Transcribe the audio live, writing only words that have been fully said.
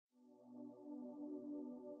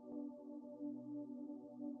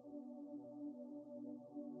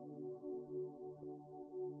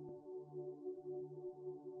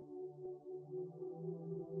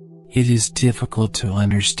It is difficult to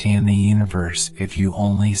understand the universe if you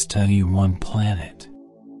only study one planet.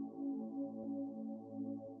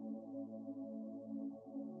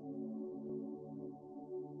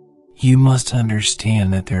 You must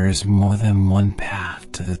understand that there is more than one path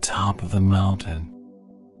to the top of the mountain.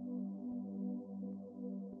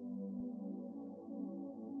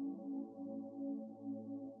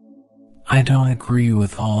 I don't agree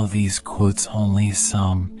with all of these quotes, only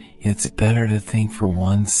some. It's better to think for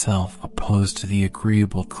oneself opposed to the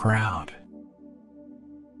agreeable crowd.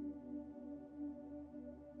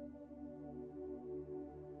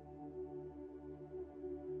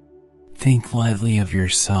 Think lightly of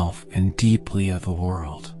yourself and deeply of the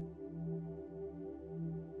world.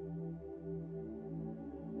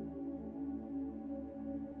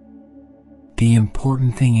 The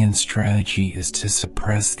important thing in strategy is to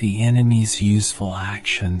suppress the enemy's useful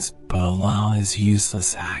actions, but allow his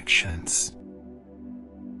useless actions.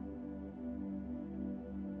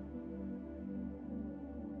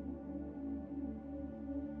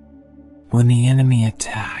 When the enemy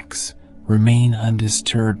attacks, remain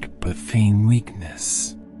undisturbed but feign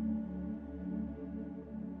weakness.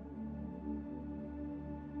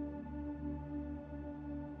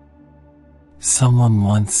 Someone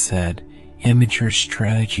once said, "Immature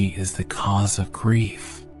strategy is the cause of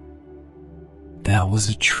grief." That was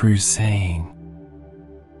a true saying.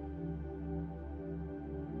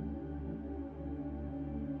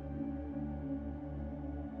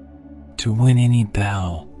 To win any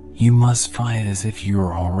battle, you must fight as if you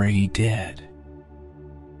are already dead.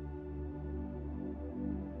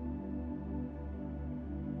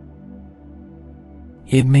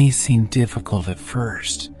 It may seem difficult at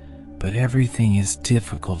first, but everything is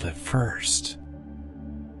difficult at first.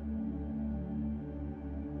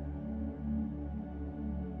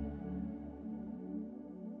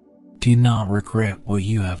 Do not regret what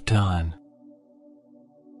you have done.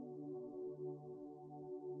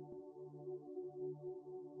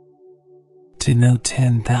 To know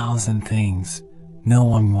 10,000 things, know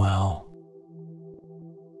one well.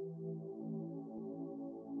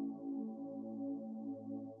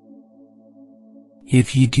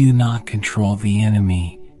 If you do not control the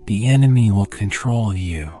enemy will control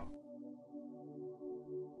you.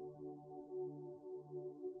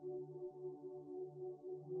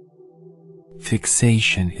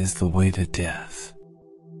 Fixation is the way to death.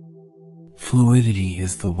 Fluidity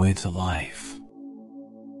is the way to life.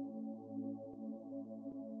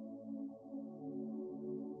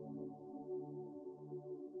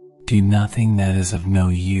 Do nothing that is of no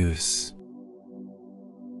use.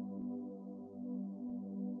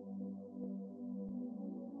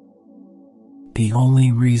 The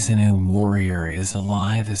only reason a warrior is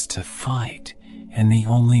alive is to fight, and the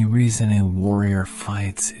only reason a warrior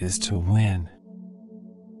fights is to win.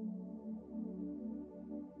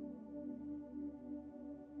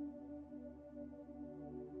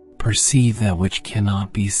 Perceive that which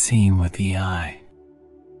cannot be seen with the eye.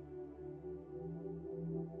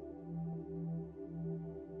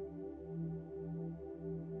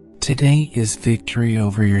 Today is victory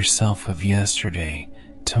over yourself of yesterday.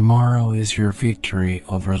 Tomorrow is your victory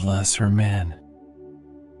over lesser men.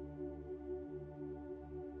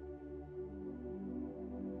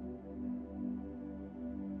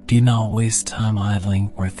 Do not waste time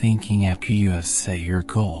idling or thinking after you have set your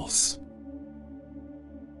goals.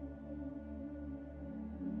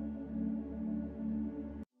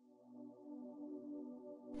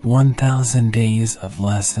 "1,000 days of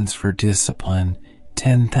lessons for discipline,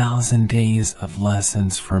 10,000 days of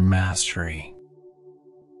lessons for mastery."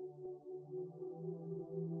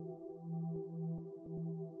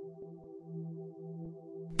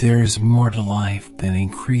 There is more to life than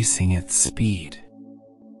increasing its speed.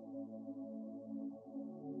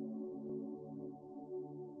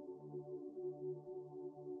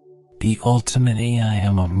 The ultimate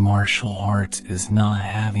aim of martial arts is not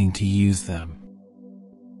having to use them.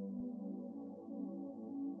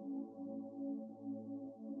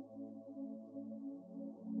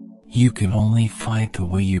 You can only fight the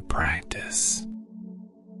way you practice.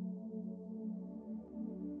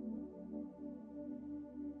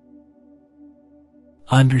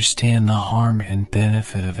 Understand the harm and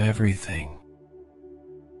benefit of everything.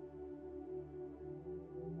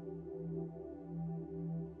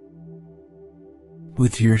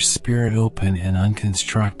 With your spirit open and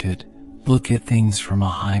unconstructed, look at things from a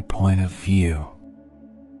high point of view.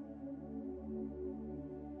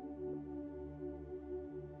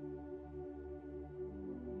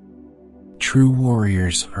 True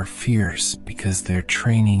warriors are fierce because their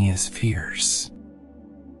training is fierce.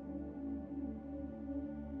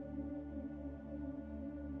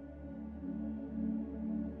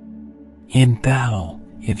 In battle,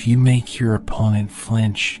 if you make your opponent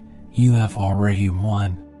flinch, you have already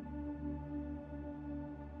won.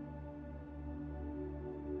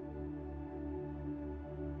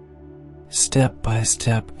 Step by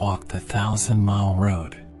step walk the 1,000-mile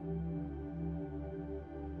road.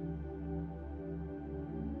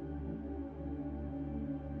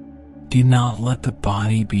 Do not let the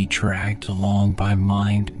body be dragged along by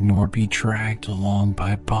mind, nor be dragged along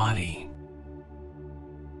by body.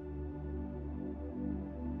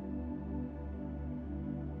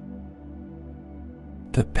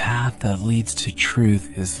 The path that leads to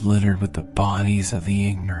truth is littered with the bodies of the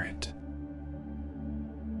ignorant.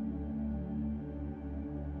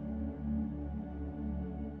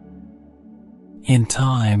 In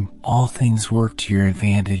time, all things work to your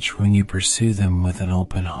advantage when you pursue them with an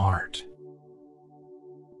open heart.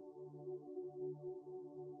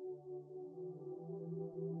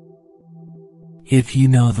 If you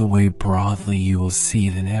know the way broadly, you will see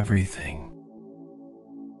it in everything.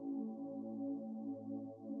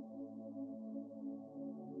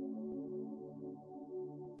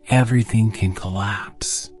 Everything can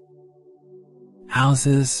collapse.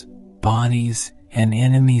 Houses, bodies, and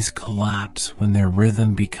enemies collapse when their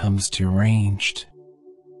rhythm becomes deranged.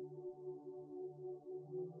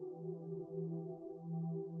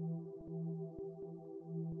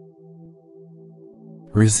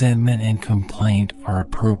 Resentment and complaint are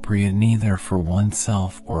appropriate neither for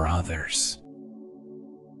oneself or others.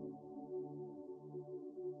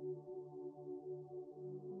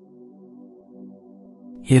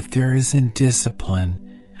 If there isn't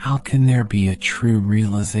discipline, how can there be a true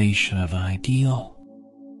realization of an ideal?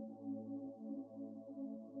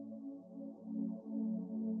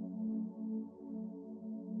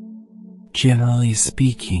 Generally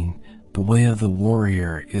speaking, the way of the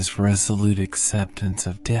warrior is resolute acceptance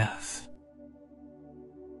of death.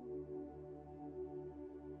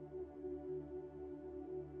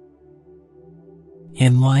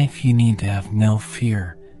 In life, you need to have no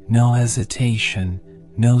fear, no hesitation,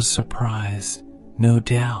 no surprise, no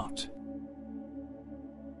doubt.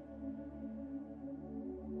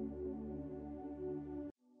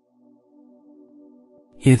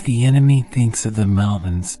 If the enemy thinks of the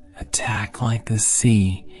mountains, attack like the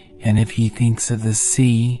sea, and if he thinks of the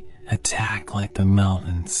sea, attack like the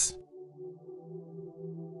mountains.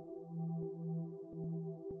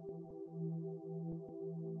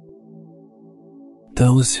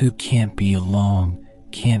 Those who can't be alone,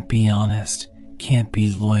 can't be honest, can't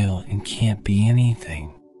be loyal, and can't be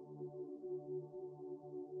anything.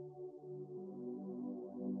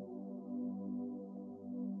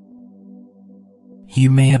 You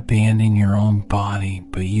may abandon your own body,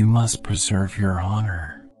 but you must preserve your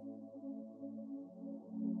honor.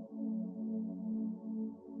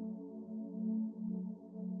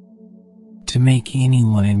 To make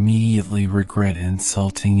anyone immediately regret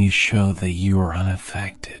insulting you, show that you are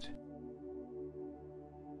unaffected.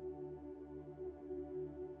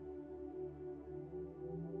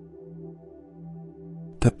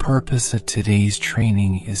 The purpose of today's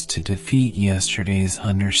training is to defeat yesterday's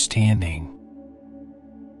understanding.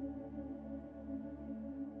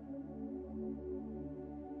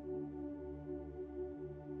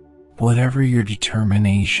 Whatever your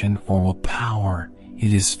determination or willpower,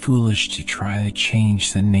 it is foolish to try to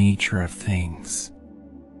change the nature of things.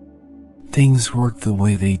 Things work the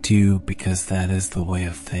way they do because that is the way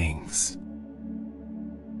of things.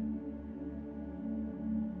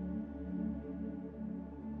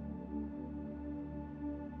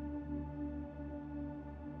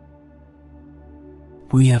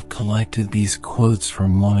 We have collected these quotes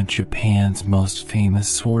from one of Japan's most famous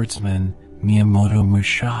swordsmen, Miyamoto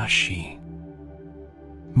Musashi.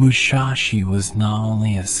 Musashi was not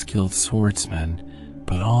only a skilled swordsman,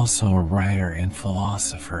 but also a writer and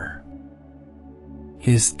philosopher.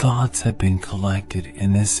 His thoughts have been collected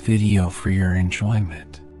in this video for your enjoyment.